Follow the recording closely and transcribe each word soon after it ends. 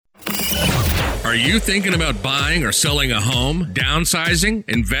Are you thinking about buying or selling a home, downsizing,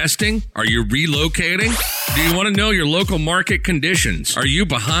 investing? Are you relocating? Do you want to know your local market conditions? Are you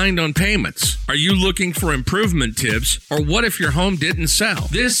behind on payments? Are you looking for improvement tips? Or what if your home didn't sell?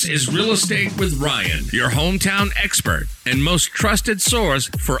 This is Real Estate with Ryan, your hometown expert and most trusted source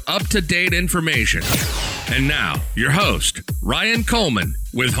for up-to-date information. And now, your host, Ryan Coleman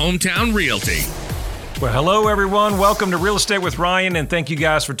with Hometown Realty. Well, hello, everyone. Welcome to Real Estate with Ryan, and thank you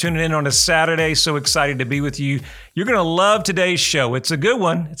guys for tuning in on a Saturday. So excited to be with you. You're going to love today's show. It's a good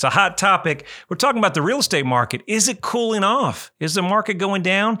one. It's a hot topic. We're talking about the real estate market. Is it cooling off? Is the market going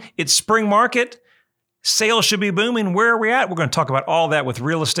down? It's spring market. Sales should be booming. Where are we at? We're going to talk about all that with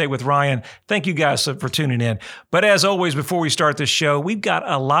Real Estate with Ryan. Thank you guys for tuning in. But as always, before we start this show, we've got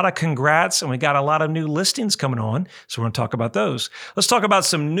a lot of congrats and we got a lot of new listings coming on. So we're going to talk about those. Let's talk about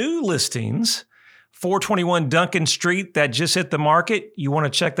some new listings. 421 Duncan Street that just hit the market. You want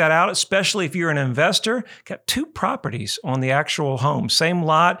to check that out, especially if you're an investor. Got two properties on the actual home. Same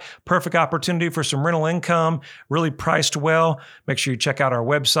lot, perfect opportunity for some rental income, really priced well. Make sure you check out our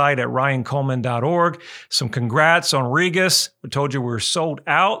website at ryancoleman.org. Some congrats on Regus. We told you we're sold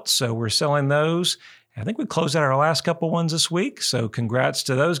out, so we're selling those. I think we closed out our last couple ones this week, so congrats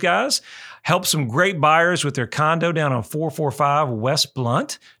to those guys. Helped some great buyers with their condo down on 445 West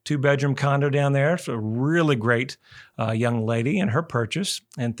Blunt, two-bedroom condo down there. It's a really great young lady and her purchase,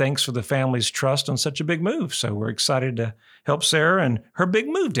 and thanks for the family's trust on such a big move. So we're excited to help Sarah and her big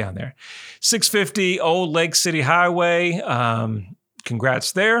move down there. 650 Old Lake City Highway,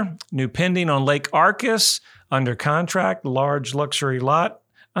 congrats there. New pending on Lake Arcus, under contract, large luxury lot.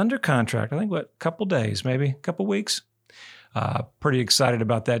 Under contract, I think, a couple days, maybe a couple weeks. Pretty excited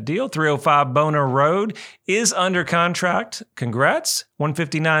about that deal. 305 Boner Road is under contract. Congrats.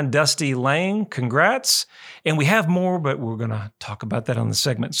 159 Dusty Lane. Congrats. And we have more, but we're going to talk about that on the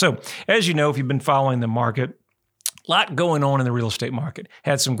segment. So as you know, if you've been following the market, a lot going on in the real estate market.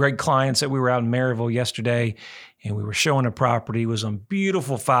 Had some great clients that we were out in Maryville yesterday, and we were showing a property. It was on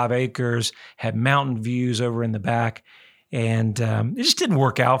beautiful 5 acres, had mountain views over in the back. And it just didn't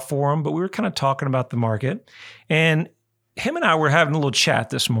work out for him, but we were kind of talking about the market. And him and I were having a little chat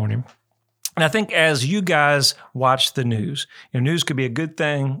this morning. And I think as you guys watch the news, news could be a good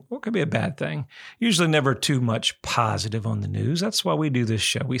thing or it could be a bad thing. Usually never too much positive on the news. That's why we do this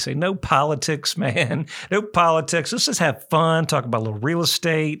show. We say, no politics, man. No politics. Let's just have fun, talk about a little real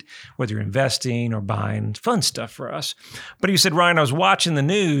estate, whether you're investing or buying, fun stuff for us. But he said, Ryan, I was watching the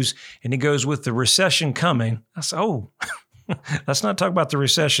news, and he goes, with the recession coming. I said, oh, let's not talk about the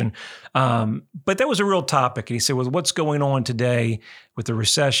recession. But that was a real topic. And he said, with what's going on today with the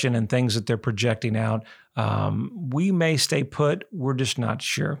recession and things that they're projecting out, we may stay put. We're just not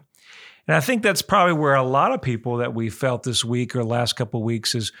sure. And I think that's probably where a lot of people that we felt this week or last couple of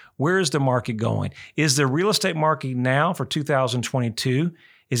weeks is, where is the market going? Is the real estate market now for 2022?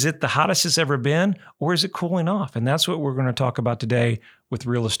 Is it the hottest it's ever been, or is it cooling off? And that's what we're going to talk about today with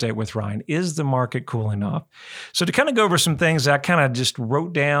Real Estate with Ryan. Is the market cooling off? So to kind of go over some things I kind of just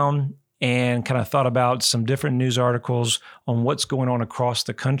wrote down and kind of thought about some different news articles on what's going on across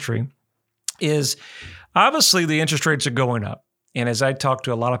the country is, obviously the interest rates are going up. And as I talk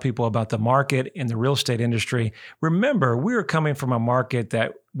to a lot of people about the market in the real estate industry, remember, we are coming from a market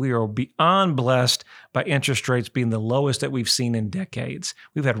that we are beyond blessed by interest rates being the lowest that we've seen in decades.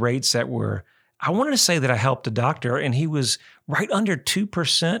 We've had rates that were, I wanted to say that I helped a doctor, and he was right under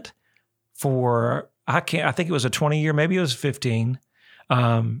 2% for, I think it was a 20-year, maybe it was 15,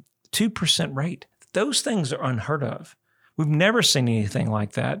 2% rate. Those things are unheard of. We've never seen anything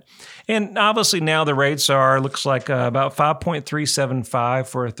like that. And obviously now the rates looks like about 5.375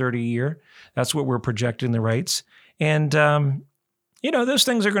 for a 30-year. That's what we're projecting the rates. And, those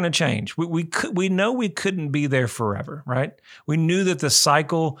things are going to change. We know we couldn't be there forever, right? We knew that the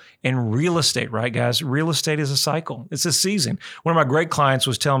cycle in real estate, right, guys? Real estate is a cycle. It's a season. One of my great clients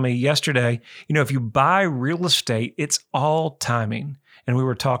was telling me yesterday, if you buy real estate, it's all timing. And we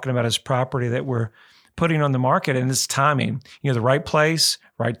were talking about his property that we're putting on the market, and it's timing. The right place,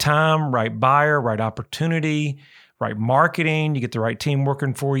 right time, right buyer, right opportunity, right marketing. You get the right team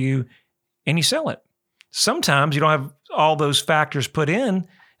working for you, and you sell it. Sometimes you don't have all those factors put in,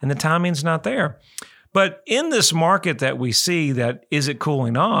 and the timing's not there. But in this market that we see, that is it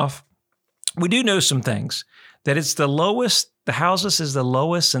cooling off, we do know some things. That it's the lowest, the houses is the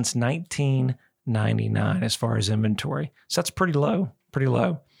lowest since 1999 as far as inventory. So that's pretty low.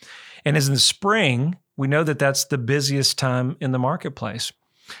 And as in the spring, we know that that's the busiest time in the marketplace.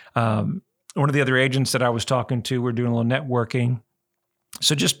 One of the other agents that I was talking to, we're doing a little networking.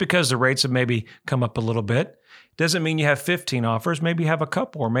 So just because the rates have maybe come up a little bit, doesn't mean you have 15 offers. Maybe you have a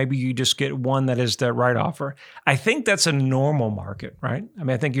couple, or maybe you just get one that is the right offer. I think that's a normal market, right? I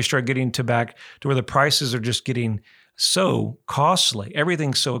mean, I think you start getting back to where the prices are just getting so costly.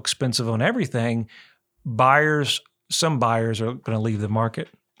 Everything's so expensive on everything. Some buyers are going to leave the market,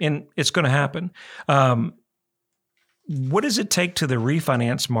 and it's going to happen. What does it take to the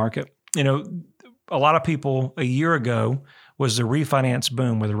refinance market? A lot of people a year ago was the refinance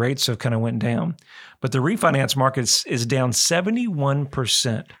boom where the rates have kind of went down. But the refinance market is down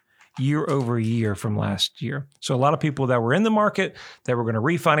 71% year over year from last year. So a lot of people that were in the market that were going to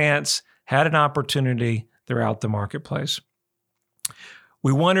refinance had an opportunity. They're out the marketplace.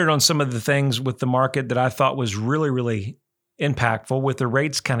 We wondered on some of the things with the market that I thought was really, really impactful with the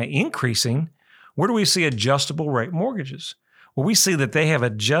rates kind of increasing. Where do we see adjustable rate mortgages? Well, we see that they have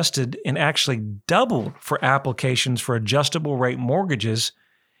adjusted and actually doubled for applications for adjustable rate mortgages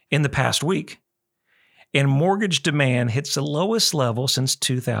in the past week. And mortgage demand hits the lowest level since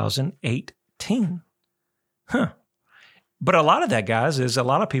 2018. But a lot of that, guys, is a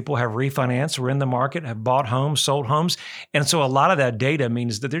lot of people have refinanced, were in the market, have bought homes, sold homes. And so a lot of that data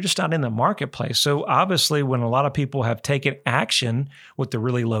means that they're just not in the marketplace. So obviously, when a lot of people have taken action with the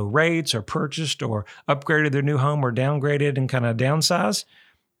really low rates or purchased or upgraded their new home or downgraded and kind of downsized,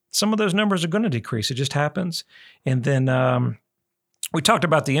 some of those numbers are going to decrease. It just happens. And then we talked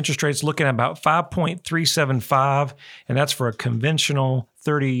about the interest rates looking at about 5.375, and that's for a conventional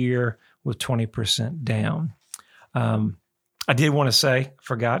 30-year with 20% down. I did want to say,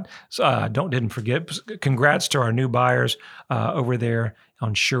 didn't forget, congrats to our new buyers over there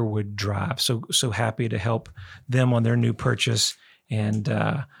on Sherwood Drive. So happy to help them on their new purchase. And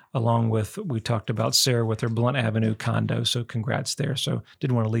along with, we talked about Sarah with her Blunt Avenue condo. So congrats there. So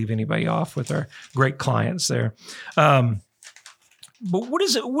didn't want to leave anybody off with our great clients there. But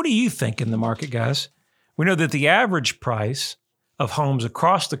what do you think in the market, guys? We know that the average price of homes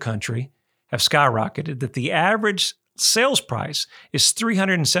across the country have skyrocketed, that the average sales price is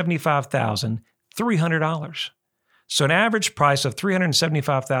 $375,300. So an average price of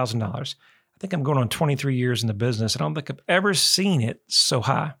 $375,000. I think I'm going on 23 years in the business. I don't think I've ever seen it so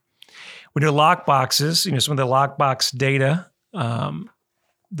high. We do lock boxes, some of the lockbox data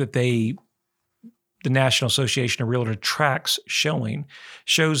that the National Association of Realtors tracks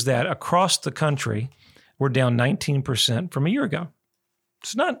shows that across the country, we're down 19% from a year ago.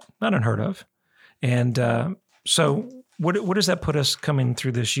 It's not unheard of. And so what does that put us coming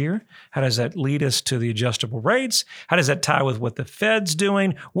through this year? How does that lead us to the adjustable rates? How does that tie with what the Fed's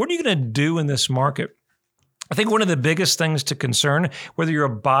doing? What are you going to do in this market? I think one of the biggest things to concern, whether you're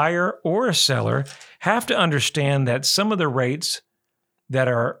a buyer or a seller, have to understand that some of the rates that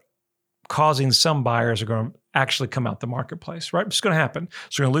are causing some buyers are going to actually come out the marketplace, right? It's going to happen.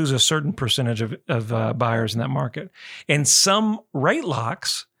 So we're going to lose a certain percentage of buyers in that market. And some rate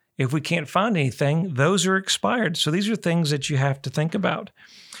locks, if we can't find anything, those are expired. So these are things that you have to think about.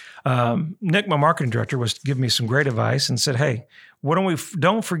 Nick, my marketing director, was giving me some great advice and said, hey,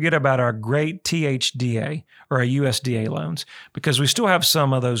 don't forget about our great THDA or our USDA loans, because we still have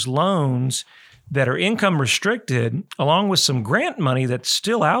some of those loans that are income restricted, along with some grant money that's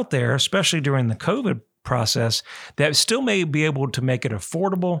still out there, especially during the COVID process, that still may be able to make it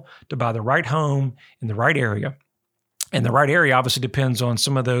affordable to buy the right home in the right area. And the right area obviously depends on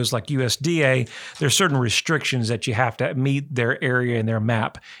some of those, like USDA. There's certain restrictions that you have to meet their area and their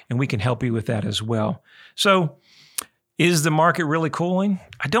map, and we can help you with that as well. So is the market really cooling?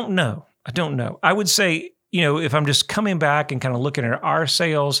 I don't know. I would say, if I'm just coming back and kind of looking at our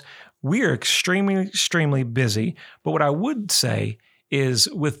sales, we are extremely, extremely busy. But what I would say is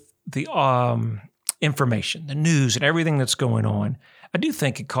with the information, the news, and everything that's going on, I do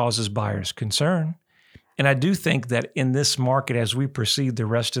think it causes buyers concern. And I do think that in this market, as we proceed the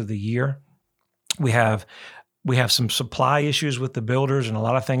rest of the year, we have some supply issues with the builders and a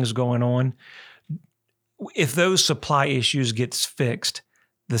lot of things going on. If those supply issues gets fixed,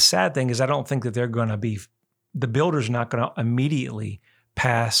 the sad thing is I don't think that the builder's not going to immediately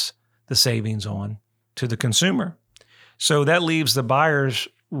pass the savings on to the consumer. So that leaves the buyers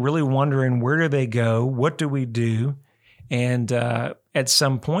really wondering, where do they go? What do we do? And at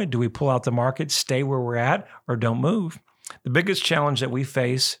some point, do we pull out the market, stay where we're at, or don't move? The biggest challenge that we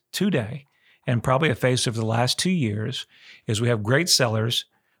face today, and probably have faced over the last 2 years, is we have great sellers.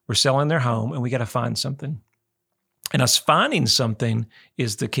 We're selling their home, and we got to find something. And us finding something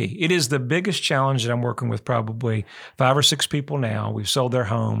is the key. It is the biggest challenge that I'm working with probably 5 or 6 people now. We've sold their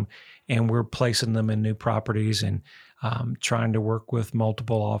home, and we're placing them in new properties and trying to work with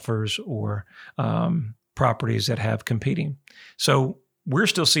multiple offers or properties that have competing. So we're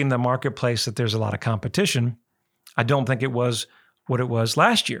still seeing in the marketplace that there's a lot of competition. I don't think it was what it was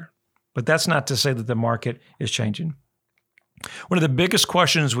last year. But that's not to say that the market is changing. One of the biggest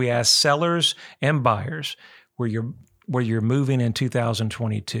questions we ask sellers and buyers where you're moving in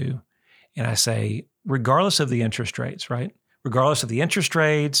 2022, and I say, regardless of the interest rates, right? Regardless of the interest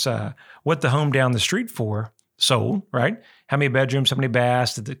rates, what the home down the street sold, right? How many bedrooms, how many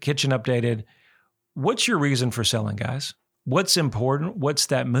baths, did the kitchen updated? What's your reason for selling, guys? What's important? What's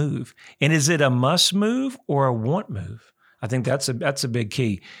that move? And is it a must move or a want move? I think that's a big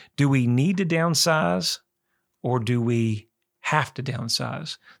key. Do we need to downsize or do we have to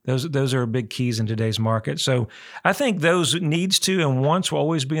downsize? Those are big keys in today's market. So I think those needs to and wants will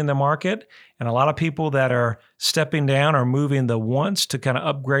always be in the market. And a lot of people that are stepping down or moving the wants to kind of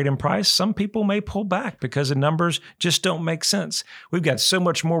upgrade in price, some people may pull back because the numbers just don't make sense. We've got so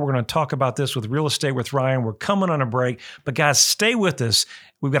much more. We're going to talk about this with Real Estate with Ryan. We're coming on a break. But guys, stay with us.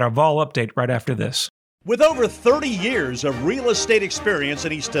 We've got our vol update right after this. With over 30 years of real estate experience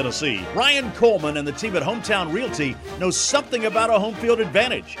in East Tennessee, Ryan Coleman and the team at Hometown Realty know something about a home field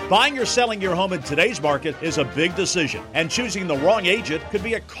advantage. Buying or selling your home in today's market is a big decision, and choosing the wrong agent could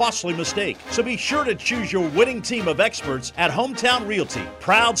be a costly mistake. So be sure to choose your winning team of experts at Hometown Realty,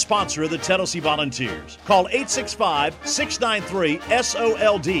 proud sponsor of the Tennessee Volunteers. Call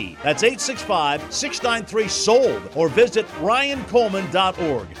 865-693-SOLD. That's 865-693-SOLD, or visit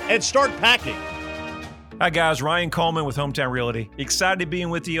ryancoleman.org and start packing. Hi guys, Ryan Coleman with Hometown Realty. Excited to be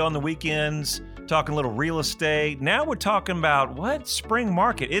with you on the weekends, talking a little real estate. Now we're talking about what? Spring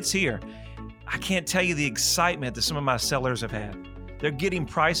market. It's here. I can't tell you the excitement that some of my sellers have had. They're getting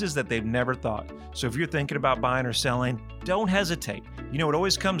prices that they've never thought. So if you're thinking about buying or selling, don't hesitate. You know, it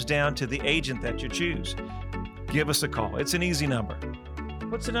always comes down to the agent that you choose. Give us a call. It's an easy number.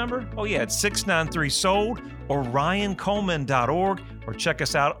 What's the number? Oh yeah, it's 693-SOLD or ryancoleman.org, or check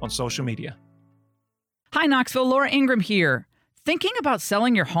us out on social media. Hi, Knoxville. Laura Ingram here. Thinking about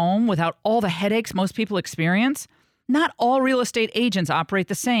selling your home without all the headaches most people experience? Not all real estate agents operate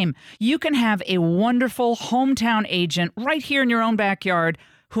the same. You can have a wonderful hometown agent right here in your own backyard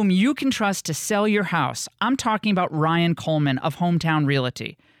whom you can trust to sell your house. I'm talking about Ryan Coleman of Hometown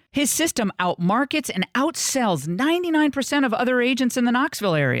Realty. His system outmarkets and outsells 99% of other agents in the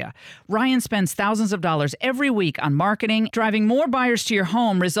Knoxville area. Ryan spends thousands of dollars every week on marketing, driving more buyers to your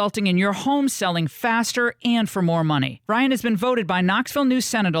home, resulting in your home selling faster and for more money. Ryan has been voted by Knoxville News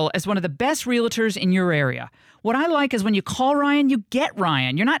Sentinel as one of the best realtors in your area. What I like is when you call Ryan, you get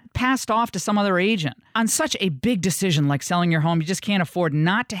Ryan. You're not passed off to some other agent. On such a big decision like selling your home, you just can't afford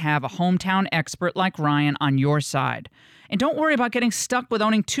not to have a hometown expert like Ryan on your side. And don't worry about getting stuck with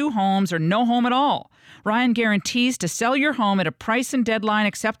owning two homes or no home at all. Ryan guarantees to sell your home at a price and deadline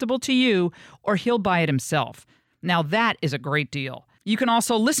acceptable to you, or he'll buy it himself. Now that is a great deal. You can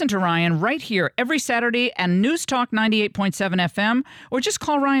also listen to Ryan right here every Saturday at News Talk 98.7 FM, or just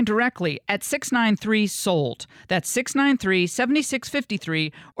call Ryan directly at 693-SOLD. That's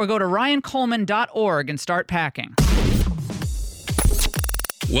 693-7653, or go to ryancoleman.org and start packing.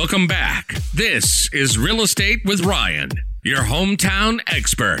 Welcome back. This is Real Estate with Ryan, your hometown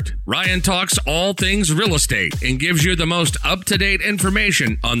expert. Ryan talks all things real estate and gives you the most up-to-date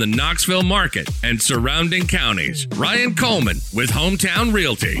information on the Knoxville market and surrounding counties. Ryan Coleman with Hometown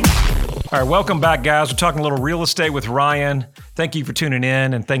Realty. All right, welcome back, guys. We're talking a little real estate with Ryan. Thank you for tuning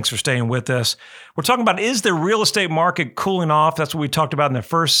in, and thanks for staying with us. We're talking about, is the real estate market cooling off? That's what we talked about in the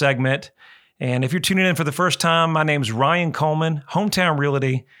first segment. And if you're tuning in for the first time, my name is Ryan Coleman, Hometown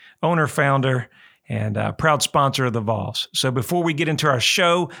Realty, owner, founder, and proud sponsor of the Vols. So before we get into our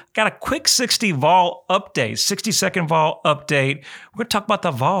show, got a quick 60-second Vol update. We're going to talk about the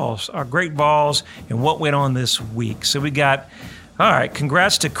Vols, our great Vols, and what went on this week. So we got, all right,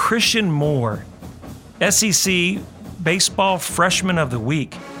 congrats to Christian Moore, SEC Baseball Freshman of the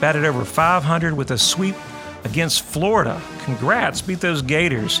Week. Batted over 500 with a sweep against Florida. Congrats, beat those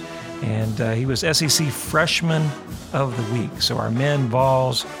Gators. And he was SEC Freshman of the Week. So our men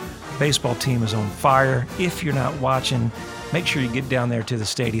Vols baseball team is on fire. If you're not watching, make sure you get down there to the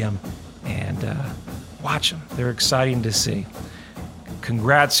stadium and watch them. They're exciting to see.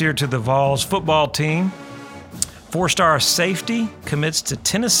 Congrats here to the Vols football team. 4-star safety commits to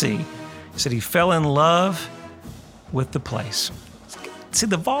Tennessee. He said he fell in love with the place. See,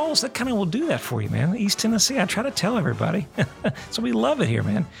 the Vols, that kind of will do that for you, man. East Tennessee, I try to tell everybody. So we love it here,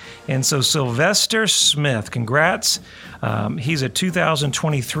 man. And so Sylvester Smith, congrats. He's a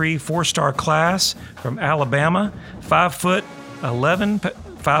 2023 4-star class from Alabama, 5'11",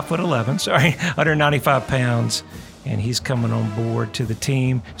 195 pounds. And he's coming on board to the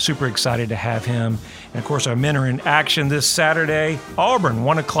team. Super excited to have him. And, of course, our men are in action this Saturday. Auburn,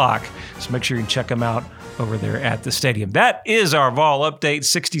 1 o'clock. So make sure you check them out over there at the stadium. That is our Vol update,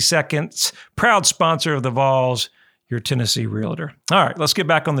 60 seconds. Proud sponsor of the Vols, your Tennessee Realtor. All right, let's get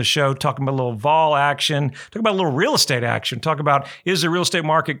back on the show, talking about a little vol action, talk about a little real estate action, talk about is the real estate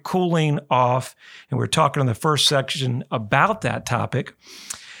market cooling off? And we're talking in the first section about that topic.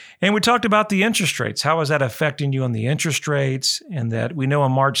 And we talked about the interest rates. How is that affecting you on the interest rates? And that we know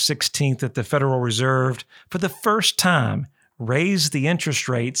on March 16th that the Federal Reserve, for the first time, raised the interest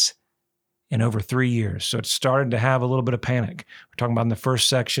rates in over 3 years. So it's starting to have a little bit of panic. We're talking about in the first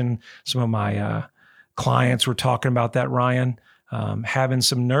section, some of my clients were talking about that, Ryan, having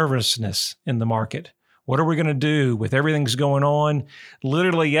some nervousness in the market. What are we going to do with everything's going on?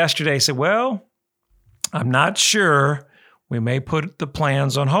 Literally yesterday, I said, well, I'm not sure. We may put the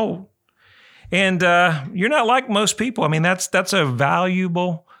plans on hold. And you're not like most people. I mean, that's a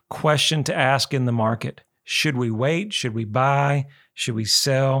valuable question to ask in the market. Should we wait? Should we buy? Should we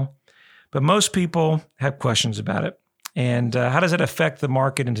sell? But most people have questions about it. And how does it affect the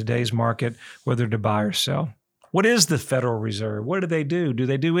market in today's market, whether to buy or sell? What is the Federal Reserve? What do they do? Do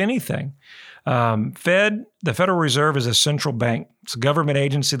they do anything? The Federal Reserve is a central bank. It's a government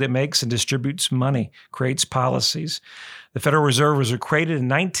agency that makes and distributes money, creates policies. The Federal Reserve was created in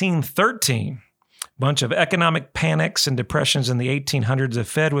 1913. A bunch of economic panics and depressions in the 1800s. The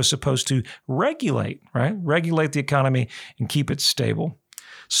Fed was supposed to regulate the economy and keep it stable.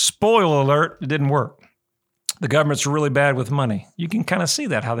 Spoiler alert, it didn't work. The government's really bad with money. You can kind of see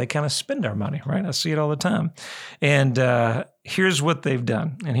that, how they kind of spend our money, right? I see it all the time. And here's what they've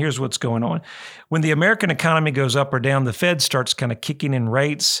done, and here's what's going on. When the American economy goes up or down, the Fed starts kind of kicking in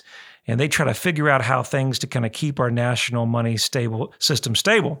rates, and they try to figure out how things to kind of keep our national money system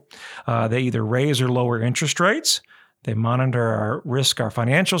stable. They either raise or lower interest rates. They monitor our risk, our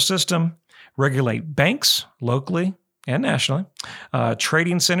financial system, regulate banks locally and nationally,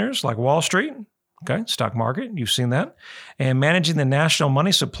 trading centers like Wall Street, okay, stock market, you've seen that, and managing the national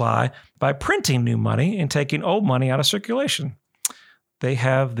money supply by printing new money and taking old money out of circulation. They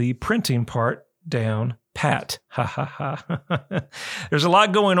have the printing part down pat. Ha, ha, ha. There's a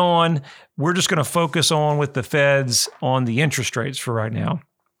lot going on. We're just going to focus on with the Feds on the interest rates for right now.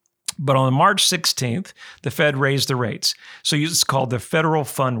 But on March 16th, the Fed raised the rates. So it's called the federal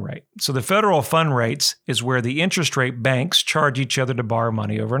fund rate. So the federal fund rates is where the interest rate banks charge each other to borrow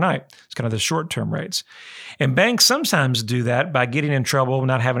money overnight. It's kind of the short-term rates. And banks sometimes do that by getting in trouble,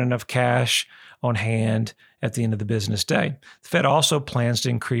 not having enough cash on hand at the end of the business day. The Fed also plans to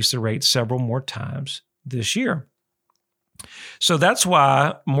increase the rate several more times this year. So that's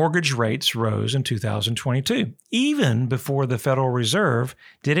why mortgage rates rose in 2022, even before the Federal Reserve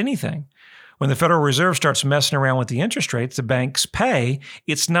did anything. When the Federal Reserve starts messing around with the interest rates the banks pay,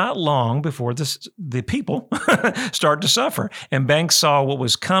 it's not long before the people start to suffer. And banks saw what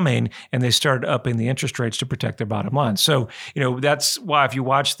was coming, and they started upping the interest rates to protect their bottom line. So, that's why if you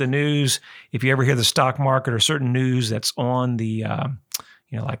watch the news, if you ever hear the stock market or certain news that's on the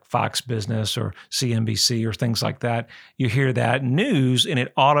like Fox Business or CNBC or things like that, you hear that news and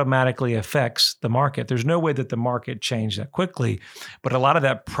it automatically affects the market. There's no way that the market changed that quickly, but a lot of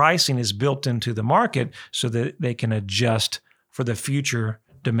that pricing is built into the market so that they can adjust for the future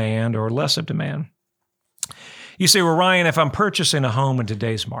demand or less of demand. You say, well, Ryan, if I'm purchasing a home in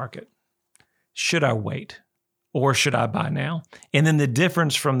today's market, should I wait or should I buy now? And then the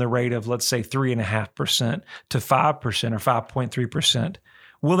difference from the rate of, let's say, 3.5% to 5% or 5.3%,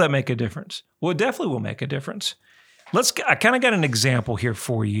 will that make a difference? Well, it definitely will make a difference. I kind of got an example here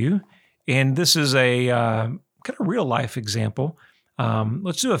for you, and this is a kind of real life example.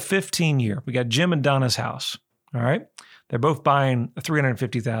 Let's do a 15-year. We got Jim and Donna's house, all right? They're both buying a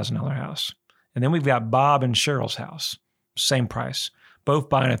 $350,000 house. And then we've got Bob and Cheryl's house, same price, both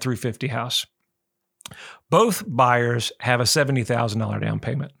buying a $350,000 house. Both buyers have a $70,000 down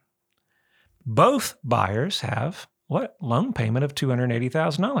payment. Both buyers have loan payment of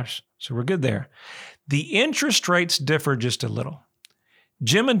 $280,000. So we're good there. The interest rates differ just a little.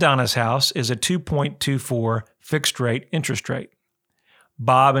 Jim and Donna's house is a 2.24 fixed rate interest rate.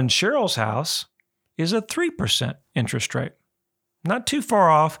 Bob and Cheryl's house is a 3% interest rate. Not too far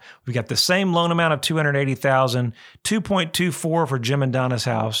off. We've got the same loan amount of $280,000, 2.24 for Jim and Donna's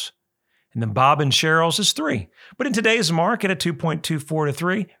house. And then Bob and Cheryl's is 3. But in today's market, a 2.24 to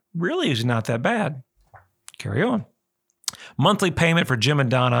 3 really is not that bad. Carry on. Monthly payment for Jim and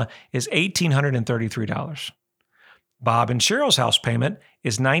Donna is $1,833. Bob and Cheryl's house payment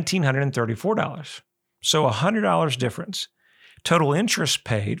is $1,934. So $100 difference. Total interest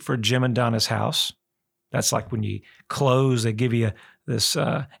paid for Jim and Donna's house, that's like when you close, they give you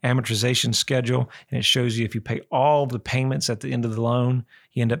amortization schedule, and it shows you if you pay all the payments at the end of the loan,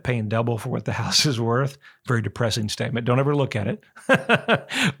 you end up paying double for what the house is worth. Very depressing statement. Don't ever look at it.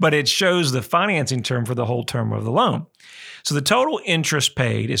 But it shows the financing term for the whole term of the loan. So the total interest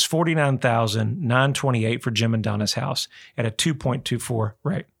paid is $49,928 for Jim and Donna's house at a 2.24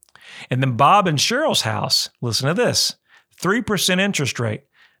 rate. And then Bob and Cheryl's house, listen to this, 3% interest rate.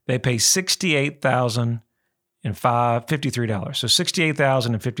 They pay $68,053. So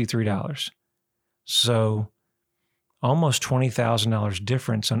 $68,053. So almost $20,000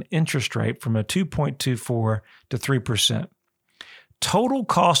 difference on interest rate from a 2.24 to 3%. Total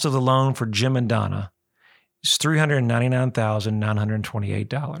cost of the loan for Jim and Donna is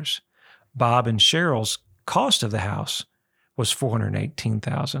 $399,928. Bob and Cheryl's cost of the house was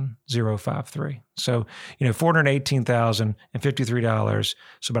 $418,053. So, $418,053.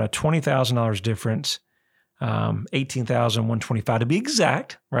 So about a $20,000 difference, $18,125 to be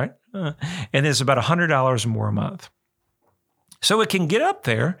exact, right? And it's about $100 more a month. So it can get up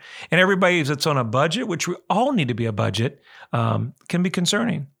there, and everybody that's on a budget, which we all need to be a budget, can be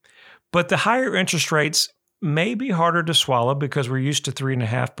concerning. But the higher interest rates may be harder to swallow because we're used to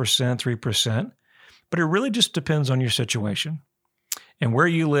 3.5%, 3%, but it really just depends on your situation and where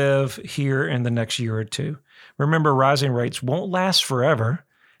you live here in the next year or two. Remember, rising rates won't last forever.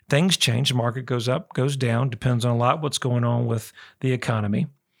 Things change. The market goes up, goes down, depends on a lot what's going on with the economy.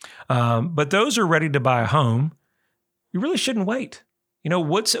 But those who are ready to buy a home, you really shouldn't wait.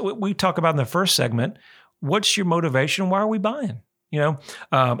 What we talk about in the first segment, what's your motivation? Why are we buying?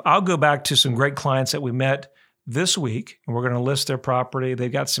 I'll go back to some great clients that we met this week, and we're going to list their property.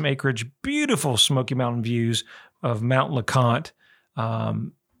 They've got some acreage, beautiful Smoky Mountain views of Mount LeConte, a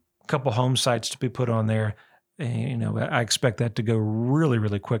couple home sites to be put on there. And, I expect that to go really,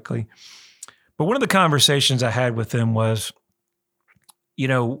 really quickly. But one of the conversations I had with them was,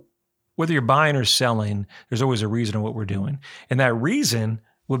 whether you're buying or selling, there's always a reason of what we're doing. And that reason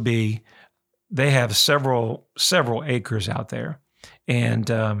would be they have several acres out there.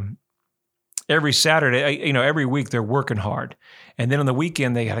 And every Saturday, every week they're working hard. And then on the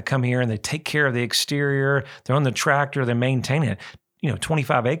weekend, they got to come here and they take care of the exterior. They're on the tractor, they're maintaining it.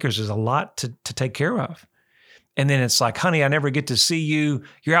 25 acres is a lot to take care of. And then it's like, honey, I never get to see you.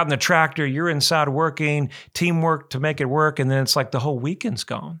 You're out in the tractor, you're inside working, teamwork to make it work. And then it's like the whole weekend's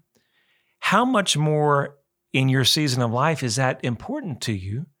gone. How much more in your season of life is that important to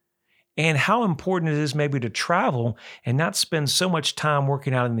you? And how important it is maybe to travel and not spend so much time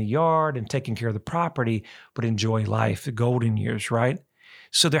working out in the yard and taking care of the property, but enjoy life, the golden years, right?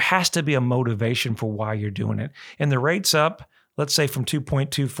 So there has to be a motivation for why you're doing it. And the rate's up, let's say from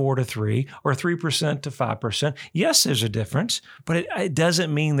 2.24 to 3 or 3% to 5%. Yes, there's a difference, but it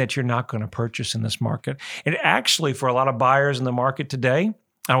doesn't mean that you're not going to purchase in this market. And actually, for a lot of buyers in the market today,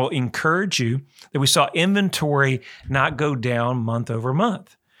 I will encourage you that we saw inventory not go down month over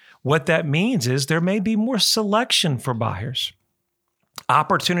month. What that means is there may be more selection for buyers.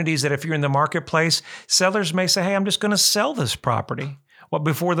 Opportunities that if you're in the marketplace, sellers may say, hey, I'm just going to sell this property. Well,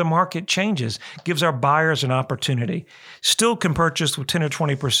 before the market changes, gives our buyers an opportunity. Still can purchase with 10 or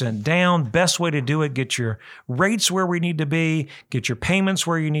 20% down. Best way to do it, get your rates where we need to be, get your payments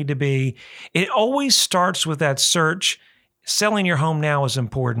where you need to be. It always starts with that search. Selling your home now is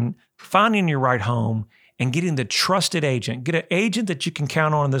important. Finding your right home and getting the trusted agent. Get an agent that you can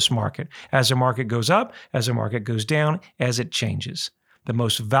count on in this market as the market goes up, as the market goes down, as it changes. The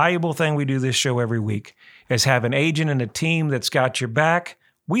most valuable thing we do this show every week is have an agent and a team that's got your back.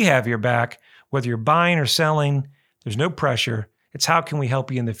 We have your back. Whether you're buying or selling, there's no pressure. It's how can we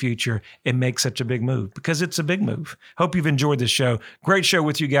help you in the future and make such a big move? Because it's a big move. Hope you've enjoyed this show. Great show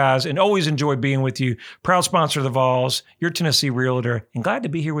with you guys, and always enjoy being with you. Proud sponsor of the Vols, your Tennessee Realtor, and glad to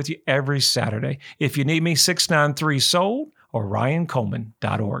be here with you every Saturday. If you need me, 693-SOLD or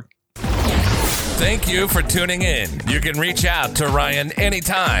RyanColeman.org. Thank you for tuning in. You can reach out to Ryan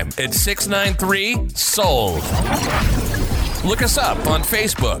anytime at 693-SOLD. Look us up on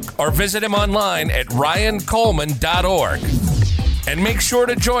Facebook or visit him online at RyanColeman.org. And make sure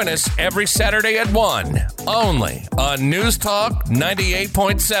to join us every Saturday at 1, only on News Talk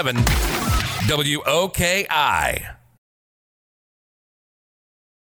 98.7 WOKI.